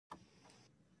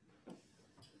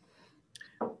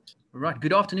Right.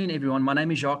 Good afternoon, everyone. My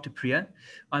name is Jacques du Preez.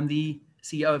 I'm the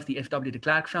CEO of the FW de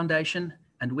Klerk Foundation,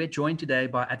 and we're joined today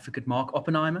by Advocate Mark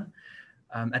Oppenheimer.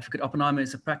 Advocate Oppenheimer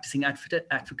is a practicing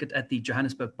advocate at the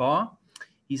Johannesburg Bar.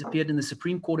 He's appeared in the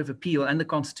Supreme Court of Appeal and the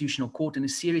Constitutional Court in a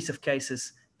series of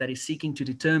cases that is seeking to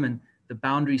determine the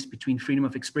boundaries between freedom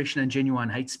of expression and genuine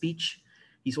hate speech.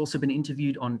 He's also been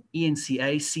interviewed on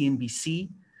ENCA, CNBC,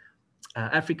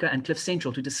 Africa and Cliff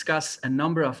Central to discuss a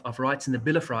number of rights in the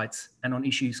Bill of Rights and on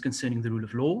issues concerning the rule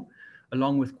of law.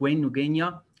 Along with Gwen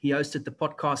Ngugenya, he hosted the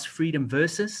podcast Freedom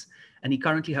Versus, and he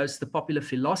currently hosts the popular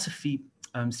philosophy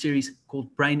series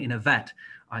called Brain in a Vat.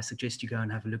 I suggest you go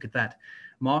and have a look at that.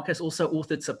 Mark has also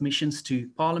authored submissions to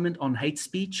Parliament on hate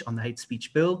speech, on the hate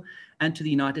speech bill, and to the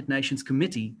United Nations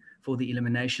Committee for the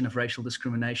Elimination of Racial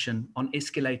Discrimination on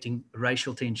escalating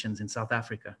racial tensions in South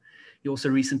Africa. He also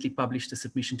recently published a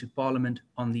submission to Parliament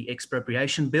on the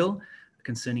expropriation bill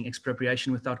concerning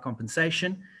expropriation without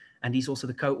compensation. And he's also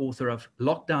the co-author of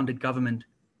Lockdown Did Government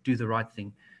Do the Right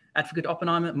Thing? Advocate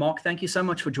Oppenheimer, Mark, thank you so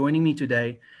much for joining me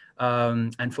today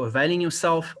and for availing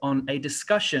yourself on a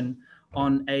discussion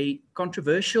on a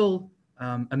controversial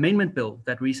amendment bill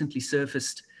that recently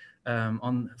surfaced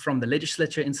from the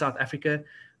legislature in South Africa,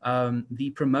 the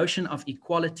Promotion of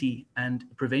Equality and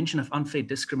Prevention of Unfair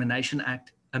Discrimination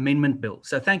Act Amendment Bill.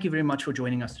 So thank you very much for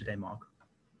joining us today, Mark.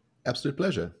 Absolute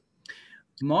pleasure.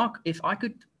 Mark, if I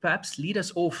could perhaps lead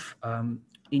us off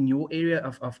in your area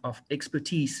of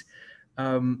expertise,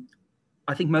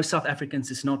 I think most South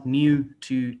Africans is not new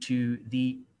to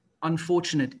the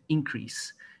unfortunate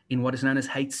increase in what is known as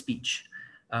hate speech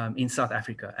in South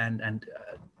Africa. And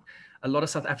a lot of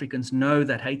South Africans know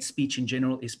that hate speech in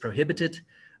general is prohibited,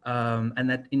 and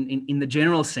that in the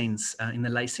general sense, in the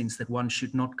lay sense, that one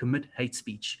should not commit hate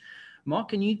speech. Mark,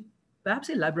 can you perhaps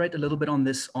elaborate a little bit on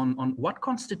this, on what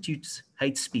constitutes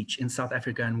hate speech in South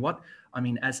Africa, and what, I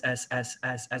mean, as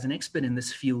an expert in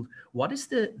this field, what is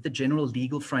the general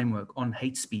legal framework on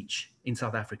hate speech in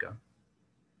South Africa?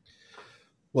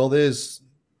 Well, there's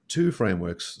two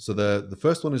frameworks. So the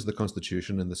first one is the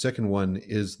Constitution, and the second one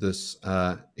is this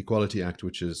Equality Act,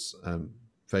 which is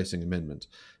facing amendment.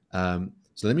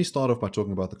 So let me start off by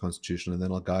talking about the Constitution, and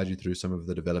then I'll guide you through some of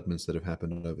the developments that have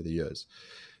happened over the years.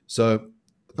 So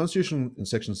the Constitution in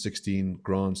Section 16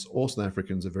 grants all South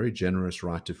Africans a very generous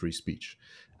right to free speech.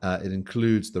 It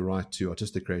includes the right to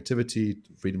artistic creativity,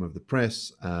 freedom of the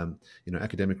press,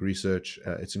 academic research.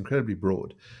 It's incredibly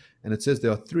broad. And it says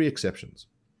there are three exceptions.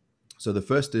 So the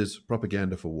first is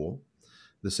propaganda for war.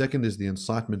 The second is the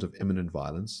incitement of imminent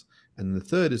violence. And the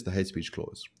third is the hate speech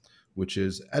clause, which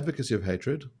is advocacy of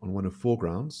hatred on one of four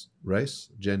grounds: race,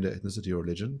 gender, ethnicity, or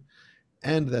religion,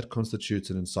 and that constitutes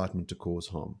an incitement to cause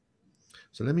harm.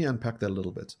 So let me unpack that a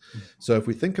little bit. So if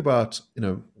we think about,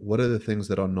 what are the things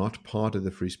that are not part of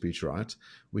the free speech right,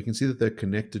 we can see that they're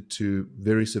connected to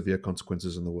very severe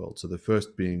consequences in the world. So the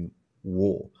first being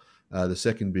war, the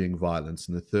second being violence,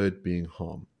 and the third being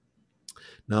harm.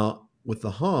 Now, with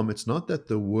the harm, it's not that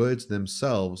the words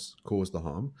themselves cause the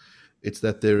harm. It's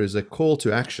that there is a call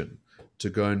to action to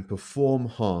go and perform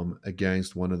harm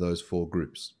against one of those four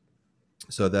groups.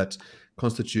 So that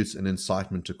constitutes an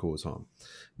incitement to cause harm.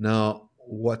 Now,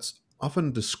 what's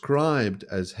often described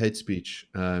as hate speech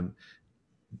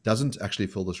doesn't actually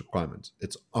fill this requirement.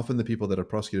 It's often the people that are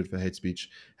prosecuted for hate speech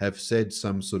have said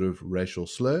some sort of racial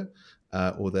slur,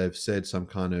 or they've said some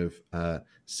kind of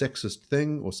sexist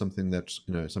thing, or something that's,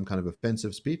 some kind of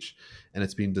offensive speech, and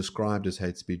it's been described as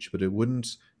hate speech, but it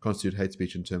wouldn't constitute hate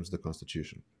speech in terms of the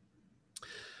Constitution.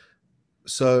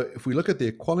 So if we look at the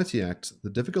Equality Act, the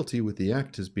difficulty with the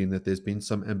Act has been that there's been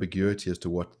some ambiguity as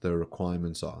to what the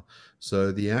requirements are.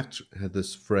 So the Act had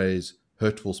this phrase,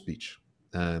 hurtful speech,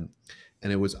 and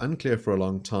it was unclear for a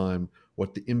long time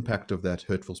what the impact of that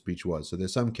hurtful speech was. So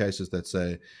there's some cases that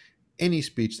say any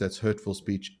speech that's hurtful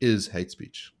speech is hate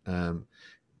speech.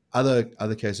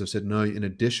 Other cases have said, no, in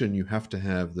addition, you have to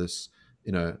have this,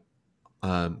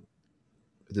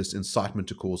 this incitement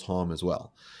to cause harm as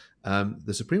well.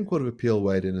 The Supreme Court of Appeal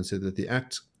weighed in and said that the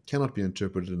Act cannot be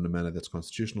interpreted in a manner that's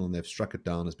constitutional, and they've struck it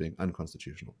down as being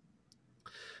unconstitutional.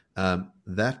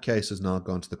 That case has now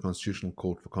gone to the Constitutional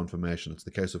Court for confirmation. It's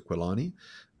the case of Kwelani,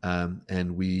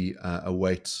 and we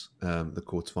await the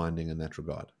court's finding in that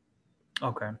regard.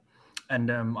 Okay. And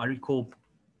I recall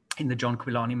in the John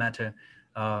Kwelani matter,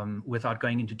 without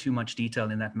going into too much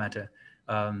detail in that matter,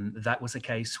 that was a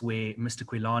case where Mr.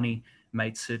 Kwelani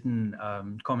made certain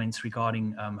comments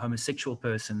regarding homosexual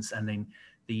persons, and then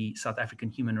the South African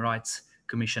Human Rights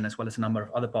Commission, as well as a number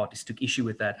of other parties, took issue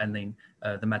with that, and then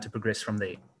the matter progressed from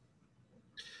there.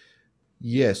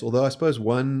 Yes, although I suppose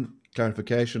one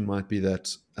clarification might be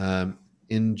that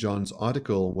in John's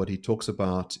article, what he talks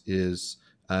about is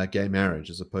gay marriage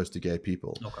as opposed to gay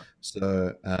people. Okay.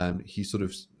 So he sort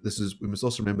of, we must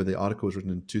also remember the article was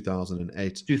written in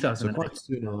 2008. 2008. So quite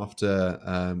soon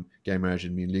after gay marriage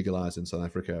had been legalized in South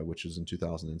Africa, which was in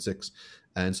 2006.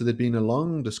 And so there'd been a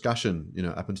long discussion,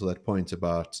 up until that point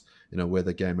about,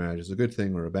 whether gay marriage is a good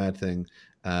thing or a bad thing.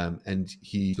 And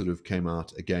he sort of came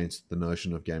out against the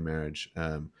notion of gay marriage,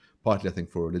 partly, I think,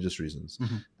 for religious reasons.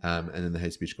 Mm-hmm. And then the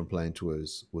hate speech complaint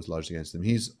was lodged against him.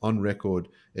 He's on record.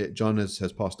 John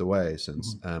has passed away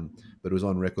since, but was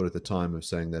on record at the time of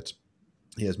saying that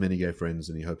he has many gay friends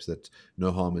and he hopes that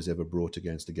no harm is ever brought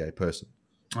against a gay person.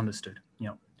 Understood.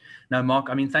 Yeah. Now, Mark,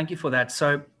 thank you for that.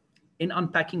 So in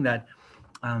unpacking that,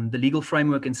 the legal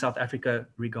framework in South Africa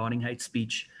regarding hate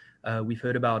speech, we've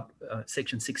heard about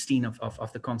Section 16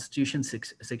 of the Constitution,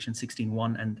 Section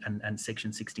 16.1 and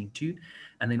Section 16.2.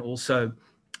 And then also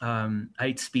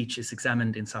hate speech is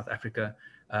examined in South Africa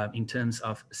in terms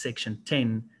of Section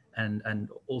 10 and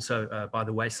also, by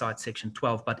the wayside, Section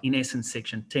 12, but in essence,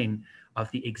 Section 10 of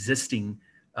the existing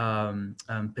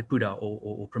PEPUDA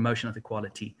or Promotion of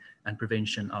Equality and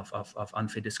Prevention of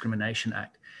Unfair Discrimination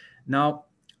Act. Now,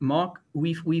 Mark,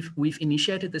 we've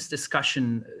initiated this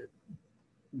discussion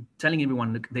telling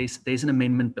everyone, look, there's an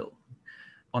amendment bill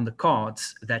on the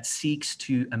cards that seeks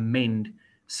to amend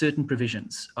certain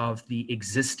provisions of the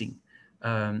existing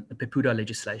PEPUDA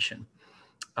legislation.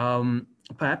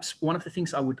 Perhaps one of the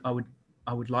things I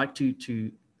would like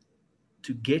to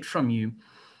get from you,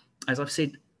 as I've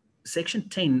said, Section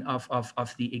 10 of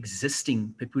the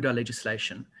existing PEPUDA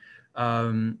legislation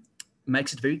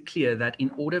makes it very clear that in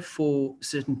order for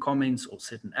certain comments or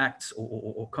certain acts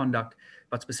or conduct,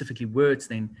 but specifically words,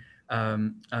 then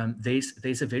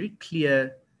there's a very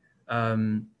clear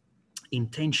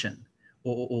intention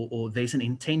or there's an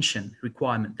intention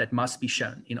requirement that must be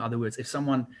shown. In other words, if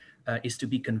someone is to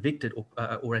be convicted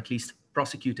or at least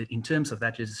prosecuted in terms of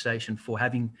that legislation for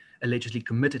having allegedly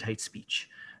committed hate speech,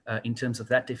 in terms of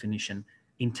that definition,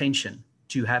 intention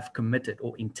to have committed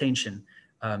or intention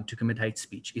to commit hate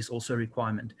speech is also a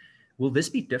requirement. Will this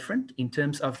be different in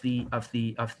terms of the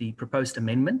proposed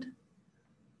amendment?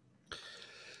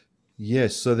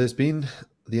 Yes. So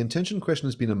the intention question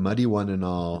has been a muddy one in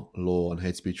our law on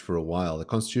hate speech for a while. The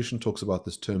Constitution talks about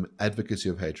this term advocacy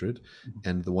of hatred,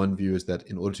 and the one view is that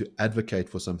in order to advocate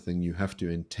for something, you have to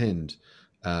intend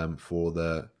for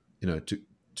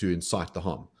to incite the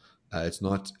harm. It's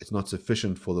not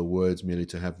sufficient for the words merely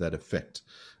to have that effect.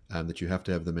 That you have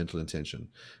to have the mental intention.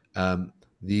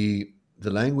 The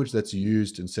language that's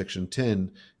used in Section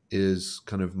 10 is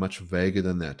kind of much vaguer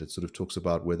than that. It sort of talks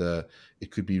about whether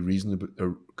it could be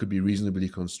reasonably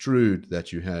construed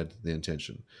that you had the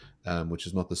intention, which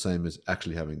is not the same as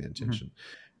actually having the intention.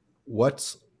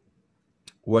 What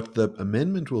the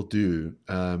amendment will do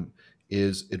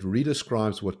is it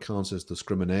redescribes what counts as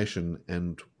discrimination,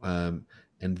 and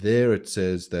there it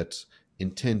says that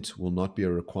intent will not be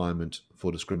a requirement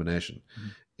for discrimination.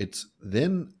 It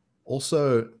then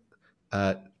also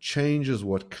changes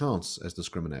what counts as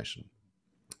discrimination.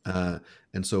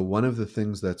 And so one of the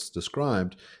things that's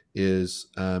described is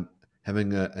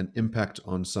having an impact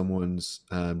on someone's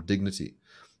dignity.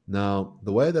 Now,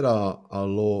 the way that our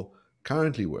law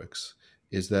currently works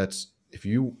is that if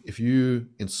you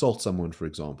insult someone, for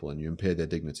example, and you impair their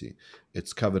dignity,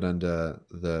 it's covered under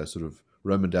the sort of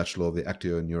Roman Dutch law of the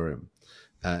actio inorum.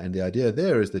 And the idea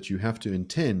there is that you have to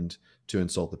intend to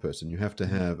insult the person. You have to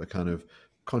have a kind of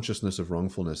consciousness of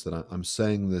wrongfulness, that I'm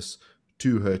saying this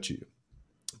to hurt you.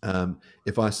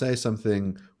 If I say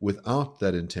something without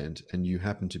that intent and you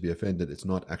happen to be offended, it's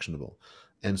not actionable.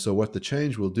 And so what the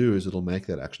change will do is it'll make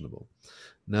that actionable.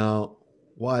 Now,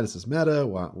 why does this matter?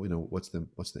 Why, what's the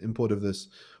import of this?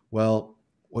 Well,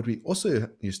 what we also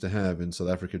used to have in South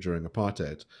Africa during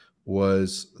apartheid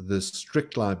was this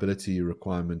strict liability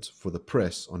requirement for the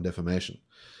press on defamation.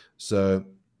 So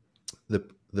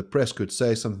the press could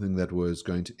say something that was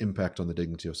going to impact on the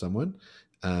dignity of someone,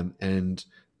 and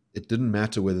it didn't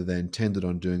matter whether they intended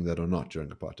on doing that or not during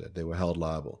apartheid. They were held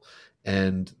liable.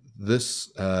 And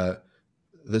this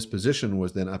position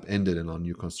was then upended in our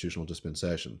new constitutional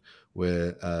dispensation,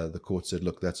 where the court said,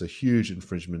 look, that's a huge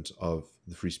infringement of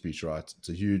the free speech rights. It's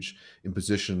a huge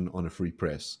imposition on a free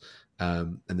press,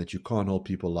 and that you can't hold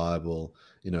people liable,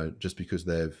 just because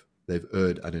they've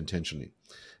erred unintentionally.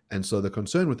 And so the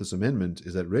concern with this amendment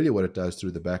is that really what it does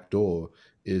through the back door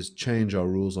is change our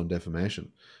rules on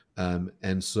defamation.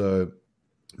 And so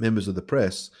members of the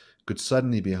press could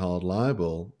suddenly be held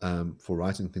liable for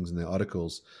writing things in their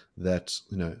articles that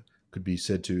could be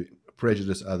said to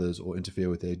prejudice others or interfere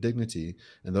with their dignity.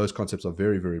 And those concepts are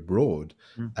very, very broad.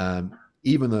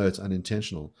 even though it's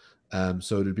unintentional.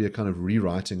 So it would be a kind of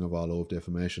rewriting of our law of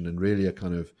defamation and really a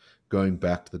kind of going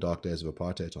back to the dark days of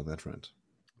apartheid on that front.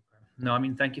 No, I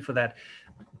mean, thank you for that.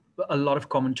 A lot of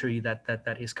commentary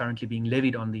that is currently being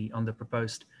levied on the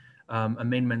proposed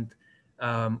amendment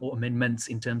or amendments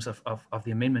in terms of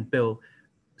the amendment bill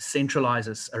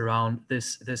centralizes around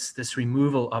this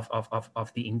removal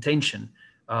of the intention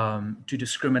to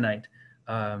discriminate.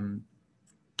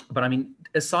 But I mean,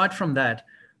 aside from that,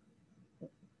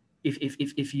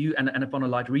 if you, and upon a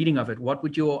light reading of it, what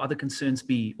would your other concerns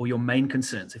be, or your main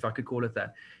concerns, if I could call it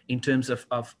that, in terms of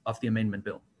the amendment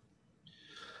bill?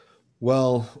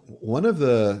 Well, one of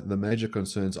the major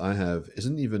concerns I have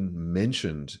isn't even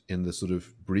mentioned in the sort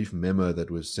of brief memo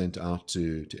that was sent out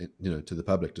to the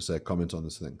public to say comment on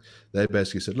this thing. They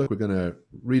basically said, look, we're going to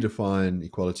redefine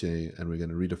equality and we're going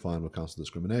to redefine what counts as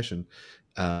discrimination.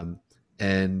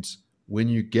 And when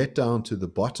you get down to the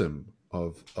bottom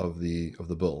of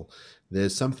the bill,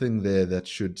 there's something there that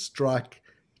should strike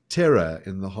terror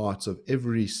in the hearts of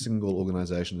every single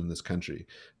organization in this country.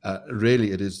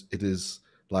 Really, it is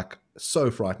like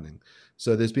so frightening.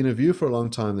 So there's been a view for a long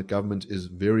time that government is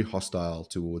very hostile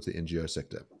towards the NGO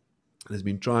sector. And has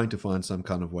been trying to find some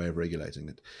kind of way of regulating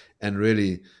it. And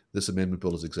really, this amendment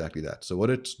bill is exactly that. So what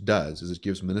it does is it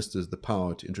gives ministers the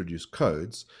power to introduce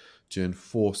codes to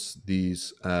enforce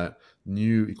these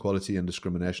new equality and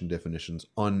discrimination definitions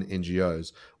on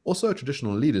NGOs, also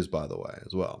traditional leaders, by the way,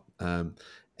 as well.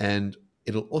 And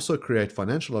it'll also create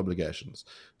financial obligations.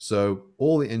 So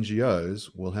all the NGOs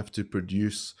will have to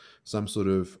produce some sort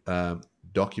of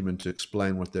document to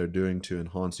explain what they're doing to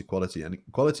enhance equality. And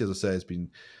equality, as I say, has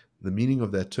been, the meaning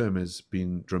of that term has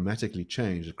been dramatically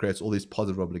changed. It creates all these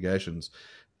positive obligations,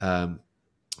 to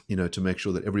make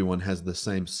sure that everyone has the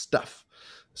same stuff.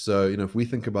 So, if we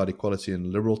think about equality in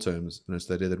liberal terms, it's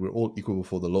the idea that we're all equal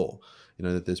before the law,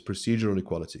 that there's procedural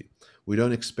equality. We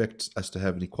don't expect us to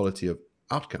have an equality of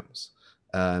outcomes.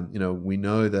 We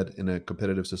know that in a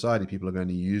competitive society, people are going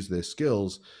to use their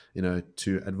skills,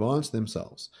 to advance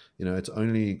themselves. It's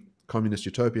only communist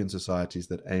utopian societies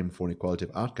that aim for an equality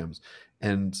of outcomes.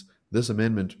 And this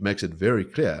amendment makes it very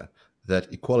clear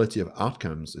that equality of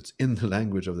outcomes, it's in the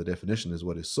language of the definition, is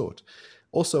what is sought.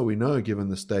 Also, we know, given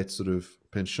the state's sort of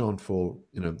penchant for,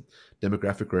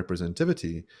 demographic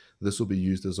representativity, this will be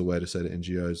used as a way to say to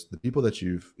NGOs, the people that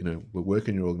you've, will work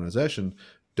in your organization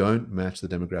don't match the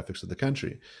demographics of the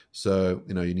country. So,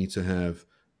 you need to have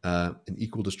an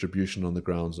equal distribution on the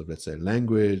grounds of, let's say,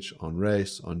 language, on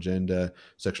race, on gender,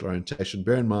 sexual orientation.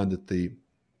 Bear in mind that the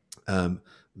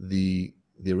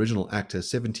original act has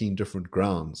 17 different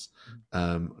grounds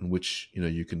on which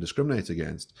you can discriminate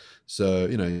against. So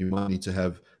you might need to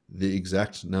have the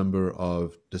exact number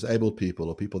of disabled people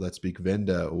or people that speak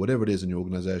Venda or whatever it is in your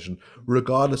organization,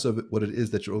 regardless of what it is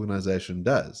that your organization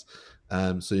does.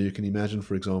 So you can imagine,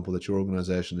 for example, that your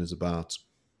organization is about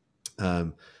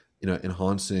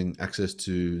enhancing access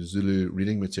to Zulu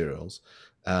reading materials.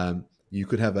 You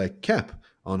could have a cap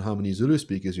on how many Zulu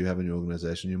speakers you have in your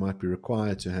organization. You might be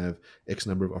required to have X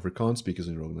number of Afrikaans speakers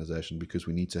in your organization because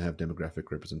we need to have demographic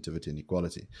representativity and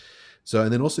equality. So,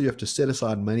 and then also you have to set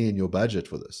aside money in your budget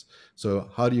for this. So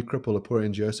how do you cripple a poor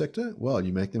NGO sector? Well,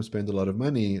 you make them spend a lot of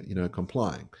money,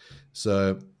 complying.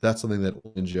 So that's something that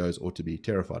NGOs ought to be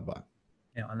terrified by.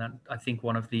 Yeah, and that, I think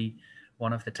one of the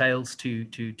tails to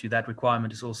that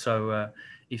requirement is also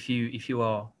if you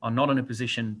are not in a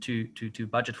position to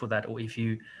budget for that, or if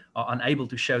you are unable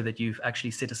to show that you've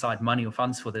actually set aside money or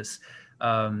funds for this,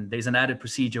 there's an added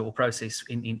procedure or process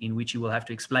in which you will have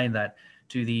to explain that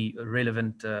to the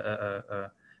relevant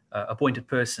appointed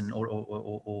person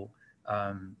or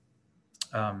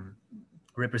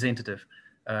representative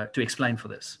to explain for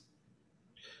this.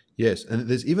 Yes, and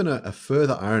there's even a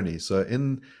further irony. So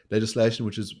in legislation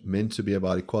which is meant to be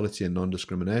about equality and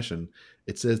non-discrimination,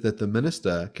 it says that the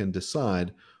minister can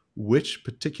decide which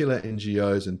particular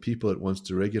NGOs and people it wants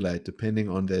to regulate depending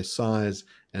on their size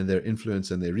and their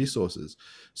influence and their resources.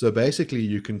 So basically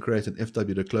you can create an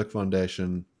FW de Klerk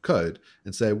Foundation code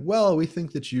and say, well, we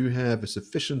think that you have a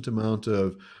sufficient amount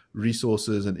of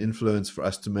resources and influence for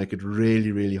us to make it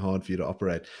really, really hard for you to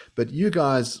operate. But you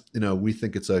guys, we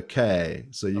think it's okay.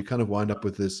 So you kind of wind up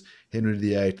with this Henry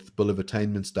VIII Bill of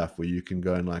Attainment stuff where you can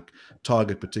go and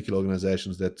target particular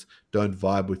organizations that don't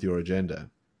vibe with your agenda.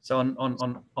 So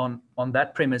on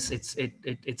that premise,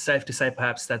 it's safe to say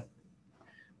perhaps that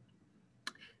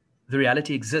the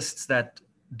reality exists that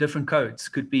different codes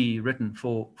could be written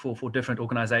for different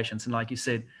organizations. And like you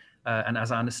said, and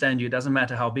as I understand you, it doesn't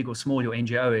matter how big or small your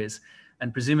NGO is,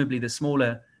 and presumably the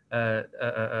smaller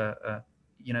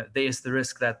there's the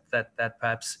risk that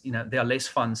perhaps there are less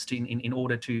funds in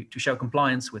order to show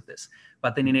compliance with this.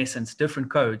 But then in essence, different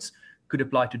codes could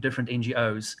apply to different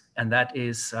NGOs, and that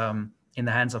is in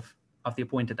the hands of the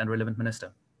appointed and relevant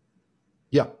minister.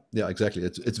 Yeah, exactly.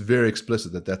 It's very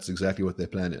explicit that that's exactly what their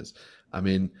plan is. I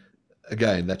mean,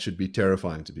 again, that should be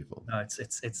terrifying to people. No,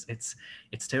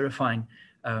 it's terrifying,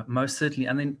 most certainly.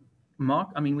 And then, Mark,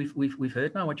 I mean, we've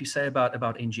heard now what you say about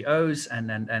NGOs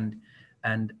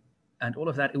and all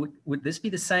of that. Would this be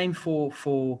the same for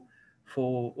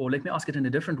or let me ask it in a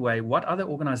different way? What other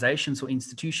organizations or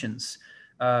institutions,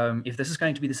 if this is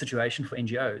going to be the situation for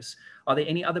NGOs, are there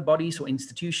any other bodies or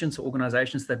institutions or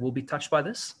organizations that will be touched by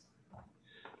this?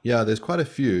 Yeah, there's quite a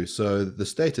few. So the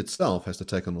state itself has to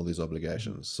take on all these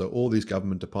obligations. So all these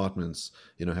government departments,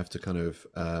 have to kind of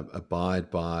abide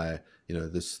by,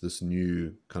 this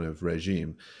new kind of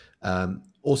regime.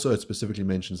 Also, it specifically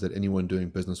mentions that anyone doing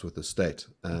business with the state,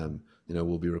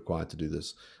 will be required to do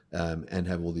this and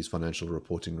have all these financial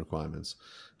reporting requirements.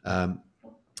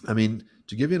 I mean,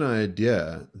 to give you an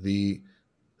idea,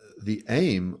 the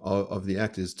aim of the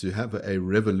act is to have a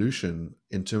revolution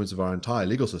in terms of our entire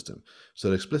legal system.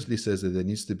 So it explicitly says that there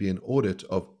needs to be an audit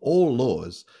of all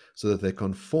laws so that they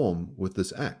conform with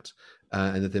this act,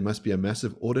 and that there must be a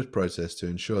massive audit process to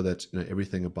ensure that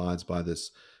everything abides by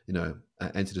this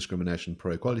anti-discrimination,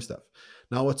 pro-equality stuff.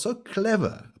 Now, what's so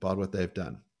clever about what they've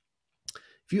done,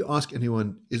 if you ask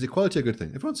anyone, is equality a good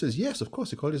thing? Everyone says, yes, of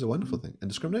course, equality is a wonderful thing. And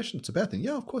discrimination, it's a bad thing.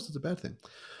 Yeah, of course, it's a bad thing.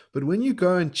 But when you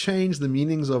go and change the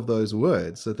meanings of those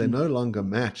words so that they no longer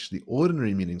match the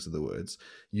ordinary meanings of the words,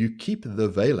 you keep the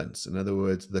valence, in other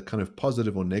words, the kind of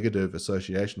positive or negative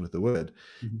association with the word.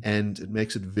 And it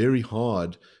makes it very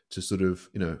hard to sort of,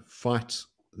 fight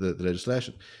the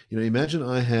legislation. Imagine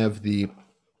I have the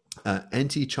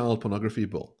anti-child pornography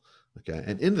bill. Okay.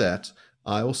 And in that,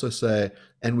 I also say,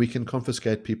 and we can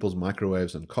confiscate people's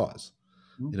microwaves and cars.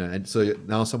 And so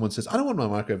now someone says, I don't want my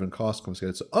microwave and cars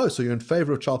confiscated. So, so you're in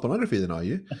favor of child pornography then, are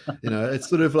you? It's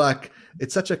sort of like,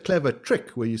 it's such a clever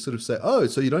trick where you sort of say,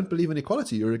 so you don't believe in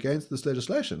equality, you're against this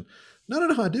legislation. No,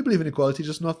 I do believe in equality,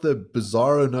 just not the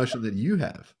bizarro notion that you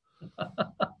have.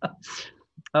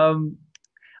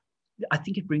 I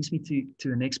think it brings me to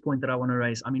the next point that I want to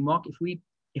raise. I mean, Mark, if we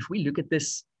look at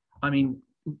this, I mean,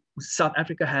 South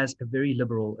Africa has a very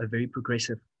liberal, a very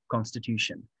progressive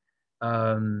constitution.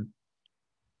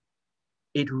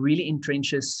 It really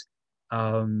entrenches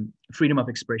freedom of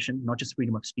expression, not just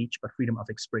freedom of speech, but freedom of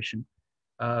expression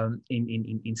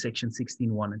in section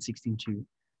 16.1 and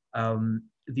 16.2.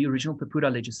 The original PEPUDA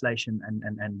legislation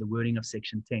and the wording of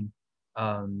section 10,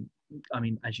 I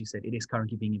mean, as you said, it is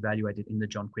currently being evaluated in the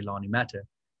John Kwelane matter,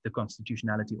 the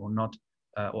constitutionality or not,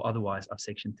 or otherwise of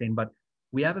section 10. But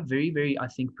we have a very, very, I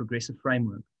think, progressive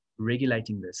framework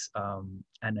regulating this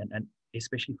and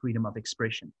especially freedom of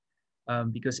expression.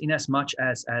 Because in as much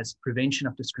as prevention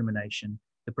of discrimination,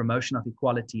 the promotion of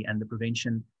equality and the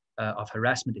prevention of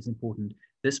harassment is important,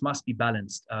 this must be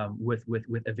balanced with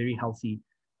a very healthy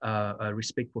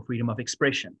respect for freedom of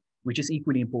expression, which is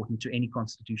equally important to any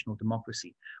constitutional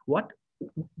democracy. What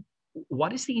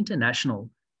is the international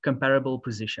comparable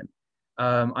position?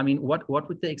 I mean, what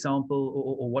would the example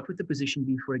or what would the position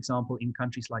be, for example, in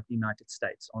countries like the United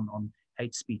States on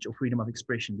hate speech or freedom of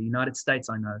expression? The United States,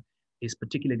 I know, is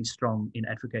particularly strong in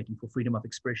advocating for freedom of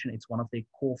expression. It's one of their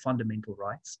core fundamental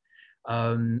rights.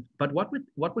 But what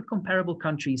would comparable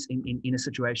countries in a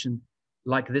situation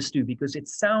like this do? Because it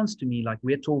sounds to me like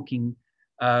we're talking,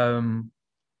 in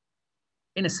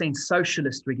a sense,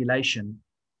 socialist regulation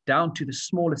down to the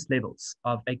smallest levels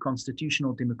of a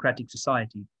constitutional democratic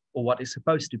society, or what is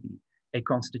supposed to be a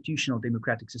constitutional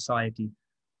democratic society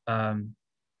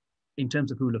in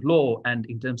terms of rule of law and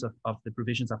in terms of the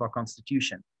provisions of our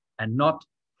constitution, and not,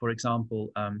 for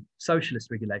example, socialist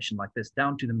regulation like this,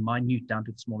 down to the minute, down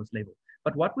to the smallest level.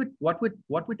 But what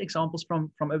would examples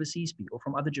from overseas be, or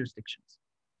from other jurisdictions?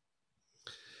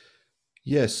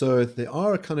 Yeah, so there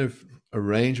are a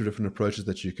range of different approaches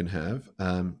that you can have.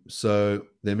 So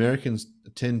the Americans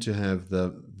tend to have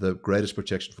the greatest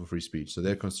protection for free speech. So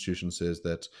their constitution says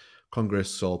that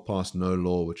Congress shall pass no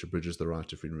law which abridges the right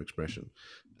to freedom of expression.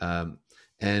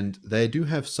 And they do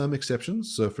have some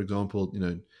exceptions. So, for example,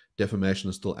 defamation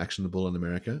is still actionable in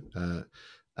America.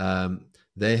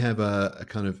 They have a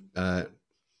kind of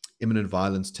imminent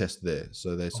violence test there.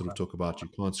 So they sort of talk about, you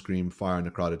can't scream fire in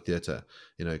a crowded theater.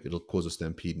 It'll cause a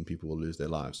stampede and people will lose their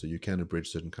lives. So you can abridge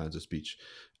certain kinds of speech.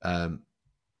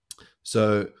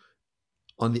 So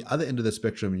on the other end of the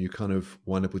spectrum, you kind of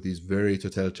wind up with these very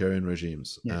totalitarian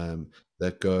regimes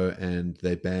that go and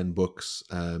they ban books.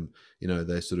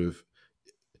 They sort of,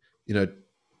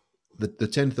 the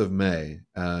 10th of May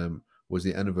was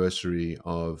the anniversary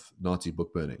of Nazi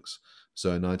book burnings.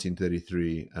 So in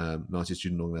 1933, Nazi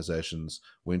student organizations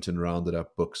went and rounded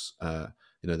up books,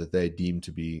 that they deemed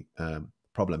to be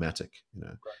problematic,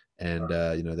 and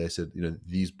they said,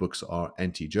 these books are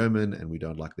anti-German and we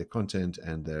don't like their content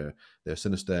and they're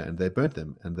sinister, and they burnt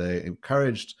them, and they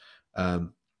encouraged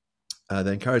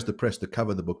the press to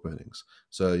cover the book burnings.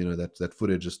 So that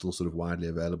footage is still sort of widely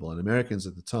available, and Americans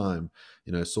at the time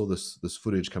saw this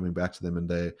footage coming back to them, and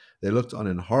they looked on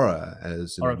in horror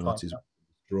as Nazis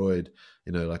destroyed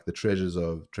like the treasures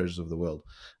of the world.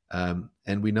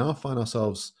 And we now find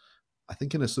ourselves, I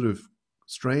think, in a sort of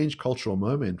strange cultural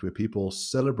moment where people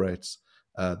celebrate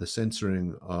the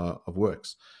censoring of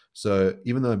works. So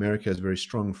even though America has very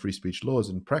strong free speech laws,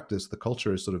 in practice the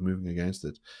culture is sort of moving against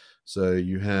it. So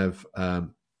you have,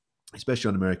 especially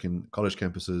on American college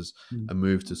campuses, a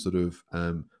move to sort of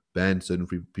ban certain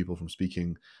people from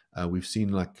speaking. We've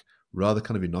seen like rather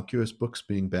kind of innocuous books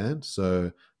being banned.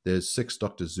 So there's 6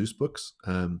 Dr. Seuss books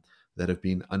that have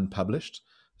been unpublished.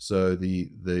 So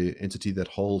the entity that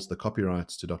holds the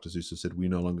copyrights to Dr. Seuss has said, we're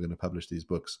no longer going to publish these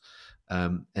books.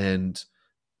 And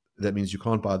that means you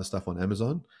can't buy the stuff on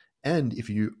Amazon. And if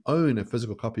you own a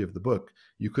physical copy of the book,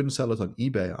 you couldn't sell it on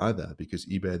eBay either, because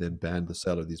eBay then banned the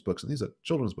sale of these books. And these are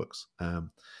children's books. I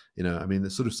mean,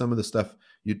 there's sort of some of the stuff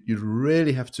you'd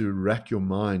really have to rack your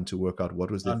mind to work out what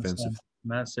was the offensive.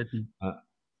 Certainly.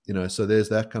 So there's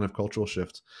that kind of cultural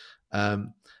shift.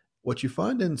 What you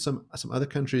find in some other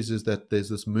countries is that there's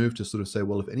this move to sort of say,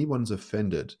 well, if anyone's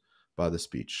offended by the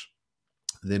speech,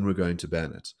 then we're going to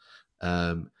ban it.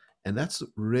 And that's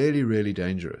really, really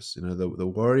dangerous. The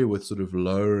worry with sort of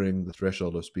lowering the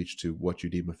threshold of speech to what you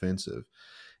deem offensive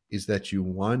is that you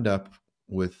wind up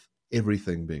with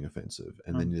everything being offensive,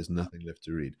 and then there's nothing left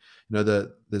to read.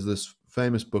 There's this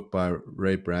famous book by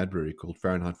Ray Bradbury called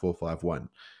Fahrenheit 451,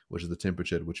 which is the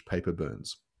temperature at which paper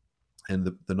burns. And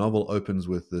the novel opens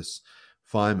with this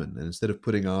fireman, and instead of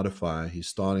putting out a fire, he's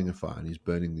starting a fire and he's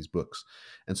burning these books.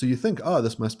 And so you think,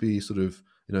 this must be sort of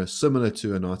similar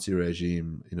to a Nazi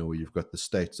regime, where you've got the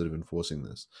state sort of enforcing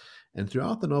this. And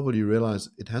throughout the novel, you realize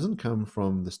it hasn't come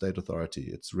from the state authority.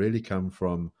 It's really come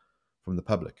from the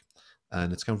public.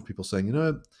 And it's come from people saying,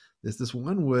 there's this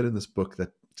one word in this book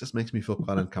that just makes me feel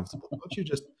quite uncomfortable.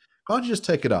 Can't you just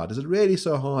take it out? Is it really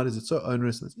so hard? Is it so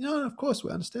onerous? And of course,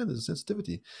 we understand there's a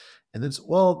sensitivity. And then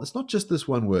it's not just this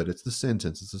one word. It's this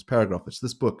sentence. It's this paragraph. It's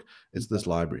this book. It's this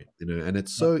library. And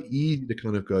it's so easy to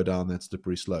kind of go down that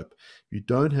slippery slope. You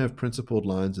don't have principled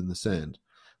lines in the sand.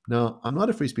 Now, I'm not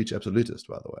a free speech absolutist,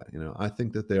 by the way. I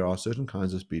think that there are certain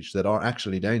kinds of speech that are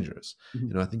actually dangerous.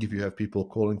 I think if you have people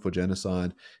calling for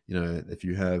genocide, if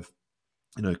you have,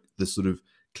 this sort of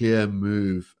clear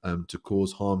move to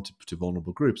cause harm to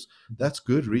vulnerable groups, that's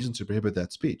good reason to prohibit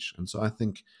that speech. And so I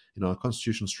think our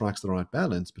constitution strikes the right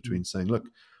balance between saying, look,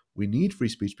 we need free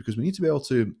speech because we need to be able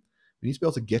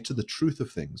to get to the truth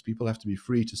of things. People have to be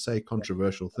free to say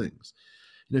controversial things.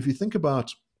 If you think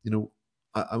about,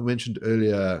 I mentioned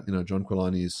earlier, John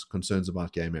Quilani's concerns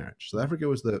about gay marriage. South Africa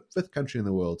was the 5th country in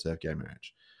the world to have gay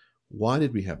marriage. Why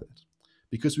did we have that?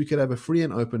 Because we could have a free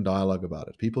and open dialogue about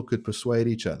it. People could persuade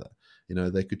each other.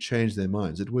 They could change their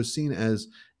minds. It was seen as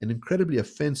an incredibly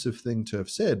offensive thing to have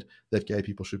said that gay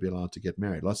people should be allowed to get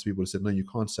married. Lots of people have said, no, you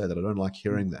can't say that. I don't like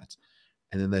hearing that.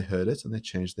 And then they heard it and they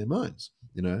changed their minds.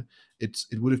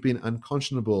 It would have been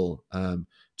unconscionable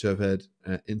to have had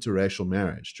interracial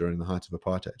marriage during the height of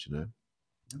apartheid,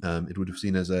 It would have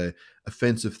seen as a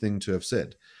offensive thing to have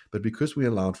said. But because we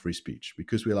allowed free speech,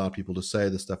 because we allowed people to say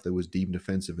the stuff that was deemed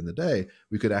offensive in the day,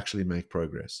 we could actually make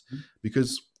progress.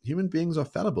 Because human beings are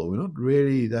fallible. We're not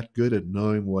really that good at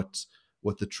knowing what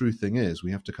the true thing is.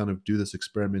 We have to kind of do this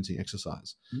experimenting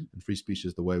exercise. And free speech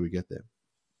is the way we get there.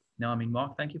 No, I mean,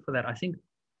 Mark, thank you for that. I think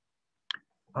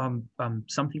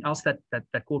something else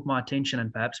that caught my attention,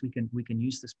 and perhaps we can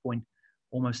use this point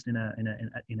almost in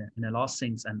a last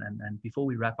sense, and before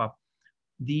we wrap up,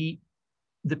 the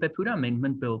PEPUDA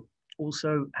Amendment Bill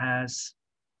also has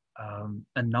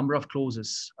a number of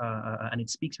clauses, and it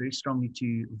speaks very strongly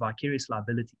to vicarious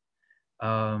liability.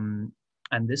 And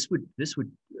this would,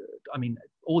 I mean,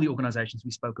 all the organizations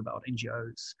we spoke about,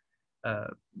 NGOs,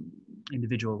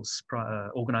 individuals,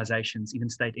 organizations, even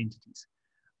state entities.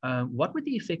 What would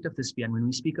the effect of this be? And when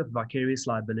we speak of vicarious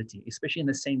liability, especially in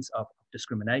the sense of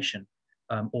discrimination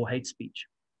or hate speech?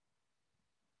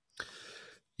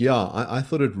 Yeah, I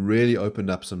thought it really opened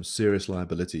up some serious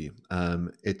liability.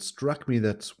 It struck me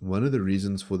that one of the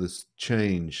reasons for this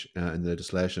change in the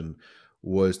legislation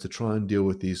was to try and deal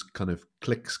with these kind of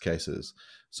clicks cases.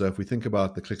 So if we think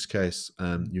about the clicks case,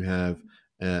 you have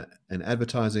an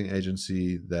advertising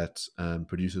agency that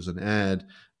produces an ad,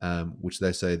 which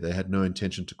they say they had no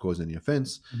intention to cause any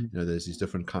offense. There's these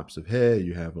different types of hair.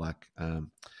 You have like,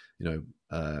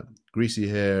 greasy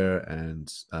hair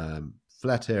and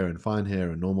flat hair and fine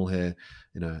hair and normal hair.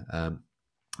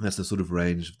 That's the sort of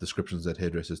range of descriptions that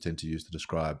hairdressers tend to use to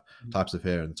describe types of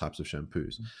hair and types of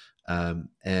shampoos.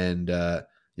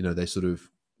 They sort of,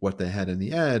 what they had in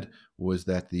the ad was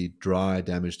that the dry,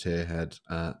 damaged hair had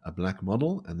a black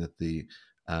model, and that the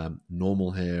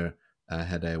normal hair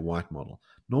had a white model.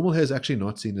 Normal hair is actually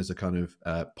not seen as a kind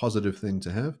of positive thing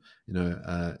to have.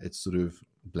 It's sort of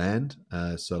bland.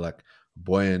 So like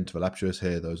buoyant, voluptuous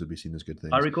hair, those would be seen as good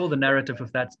things. I recall the narrative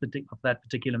of that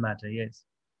particular matter, yes.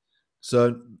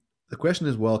 So the question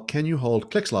is, well, can you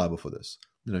hold Klerk's liable for this?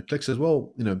 Klerk says,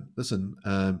 well, listen,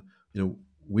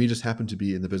 we just happen to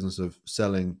be in the business of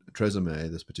selling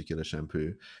Tresemme, this particular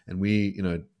shampoo, and we,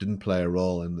 didn't play a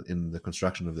role in the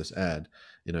construction of this ad,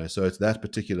 so it's that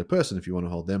particular person if you want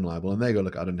to hold them liable. And they go,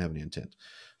 look, I didn't have any intent.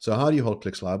 So how do you hold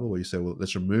Klerk's liable? Well, you say, well,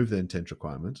 let's remove the intent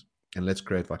requirement and let's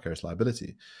create vicarious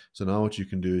liability. So now what you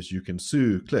can do is you can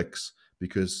sue Klerk's,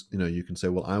 because you can say,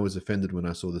 well, I was offended when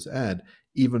I saw this ad,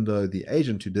 even though the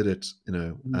agent who did it,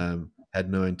 had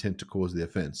no intent to cause the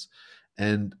offense.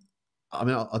 And I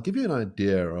mean, I'll give you an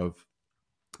idea of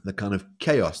the kind of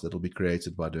chaos that will be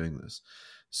created by doing this.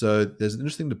 So there's an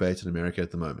interesting debate in America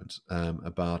at the moment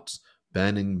about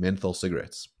banning menthol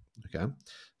cigarettes. Okay,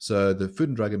 so the Food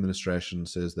and Drug Administration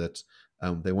says that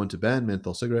they want to ban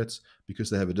menthol cigarettes because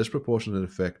they have a disproportionate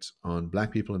effect on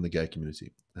Black people in the gay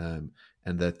community,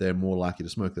 and that they're more likely to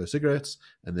smoke those cigarettes,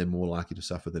 and they're more likely to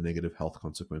suffer the negative health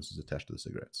consequences attached to the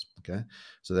cigarettes. Okay,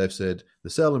 so they've said the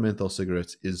sale of menthol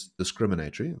cigarettes is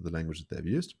discriminatory, the language that they've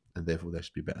used, and therefore they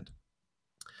should be banned.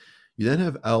 You then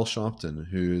have Al Sharpton,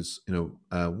 who's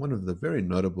one of the very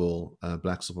notable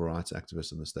Black civil rights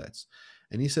activists in the States.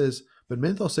 And he says, but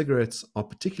menthol cigarettes are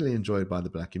particularly enjoyed by the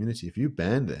Black community. If you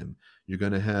ban them, you're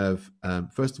going to have,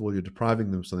 first of all, you're depriving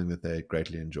them of something that they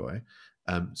greatly enjoy.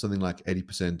 Something like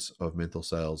 80% of menthol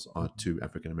sales are to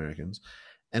African Americans.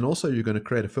 And also you're going to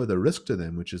create a further risk to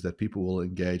them, which is that people will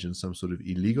engage in some sort of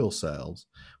illegal sales,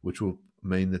 which will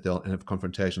mean that they'll have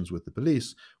confrontations with the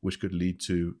police, which could lead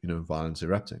to violence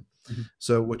erupting.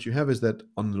 So what you have is that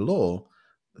on the law,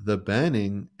 the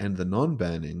banning and the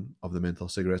non-banning of the menthol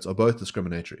cigarettes are both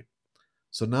discriminatory.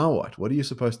 So now what? What are you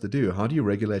supposed to do? How do you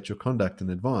regulate your conduct in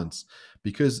advance?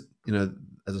 Because,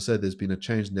 as I said, there's been a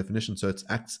change in definition. So it's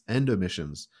acts and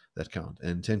omissions that count, and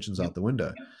intentions out the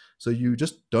window. So you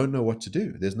just don't know what to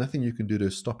do. There's nothing you can do to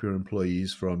stop your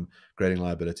employees from creating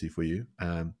liability for you,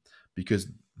 because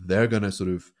they're going to sort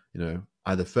of,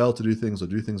 either fail to do things or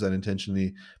do things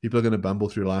unintentionally. People are going to bumble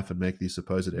through life and make these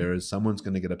supposed errors. Someone's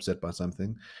going to get upset by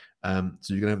something.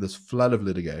 So you're going to have this flood of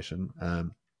litigation.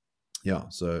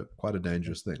 So quite a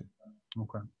dangerous thing.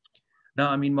 Okay. No,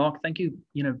 I mean, Mark, thank you,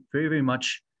 very, very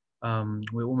much.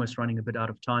 We're almost running a bit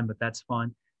out of time, but that's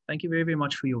fine. Thank you very, very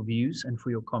much for your views and for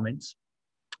your comments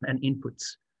and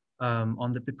inputs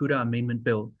on the PEPUDA Amendment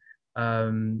Bill.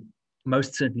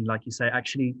 Most certainly, like you say,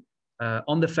 actually,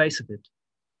 on the face of it,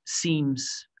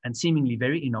 seems and seemingly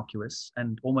very innocuous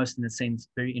and almost in a sense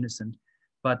very innocent.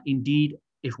 But indeed,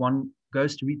 if one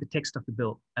goes to read the text of the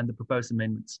bill and the proposed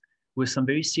amendments, with some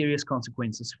very serious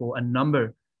consequences for a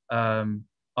number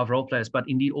of role players, but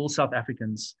indeed all South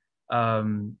Africans,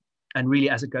 and really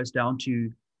as it goes down to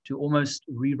almost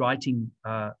rewriting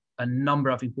a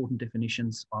number of important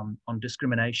definitions on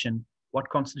discrimination, what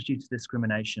constitutes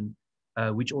discrimination,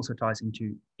 which also ties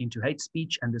into hate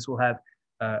speech, and this will have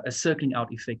a circling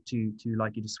out effect to,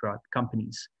 like you described,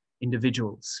 companies,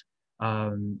 individuals,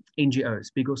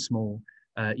 NGOs, big or small,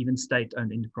 even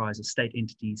state-owned enterprises, state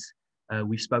entities.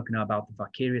 We've spoken now about the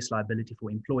vicarious liability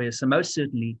for employers. So most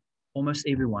certainly, almost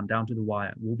everyone down to the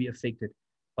wire will be affected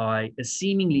by a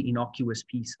seemingly innocuous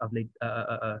piece of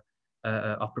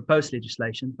proposed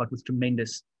legislation, but with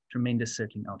tremendous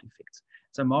circling out effects.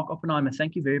 So Mark Oppenheimer,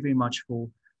 thank you very, very much for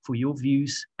your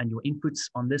views and your inputs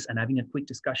on this and having a quick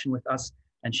discussion with us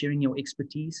and sharing your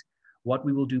expertise. What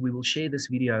we will do, we will share this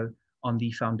video on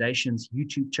the Foundation's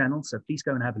YouTube channel. So please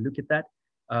go and have a look at that.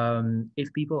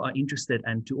 If people are interested,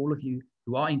 and to all of you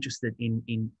who are interested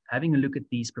in having a look at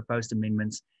these proposed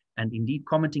amendments and indeed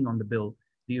commenting on the bill,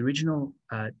 the original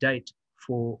date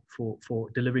for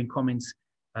delivering comments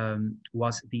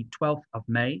was the 12th of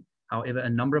May. However, a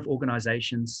number of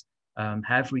organizations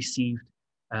have received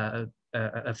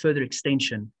a further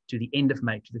extension to the end of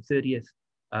May, to the 30th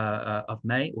of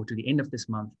May, or to the end of this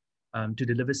month, to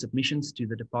deliver submissions to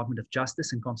the Department of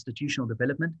Justice and Constitutional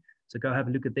Development. So go have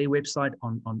a look at their website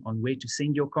on where to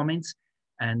send your comments.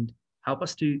 And help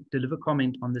us to deliver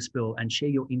comment on this bill and share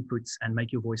your inputs and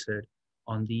make your voice heard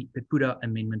on the PEPUDA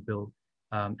amendment bill.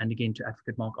 And again, to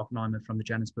Advocate Mark Oppenheimer from the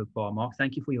Johannesburg Bar. Mark,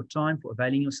 thank you for your time, for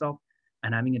availing yourself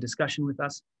and having a discussion with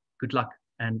us. Good luck,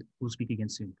 and we'll speak again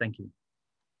soon. Thank you.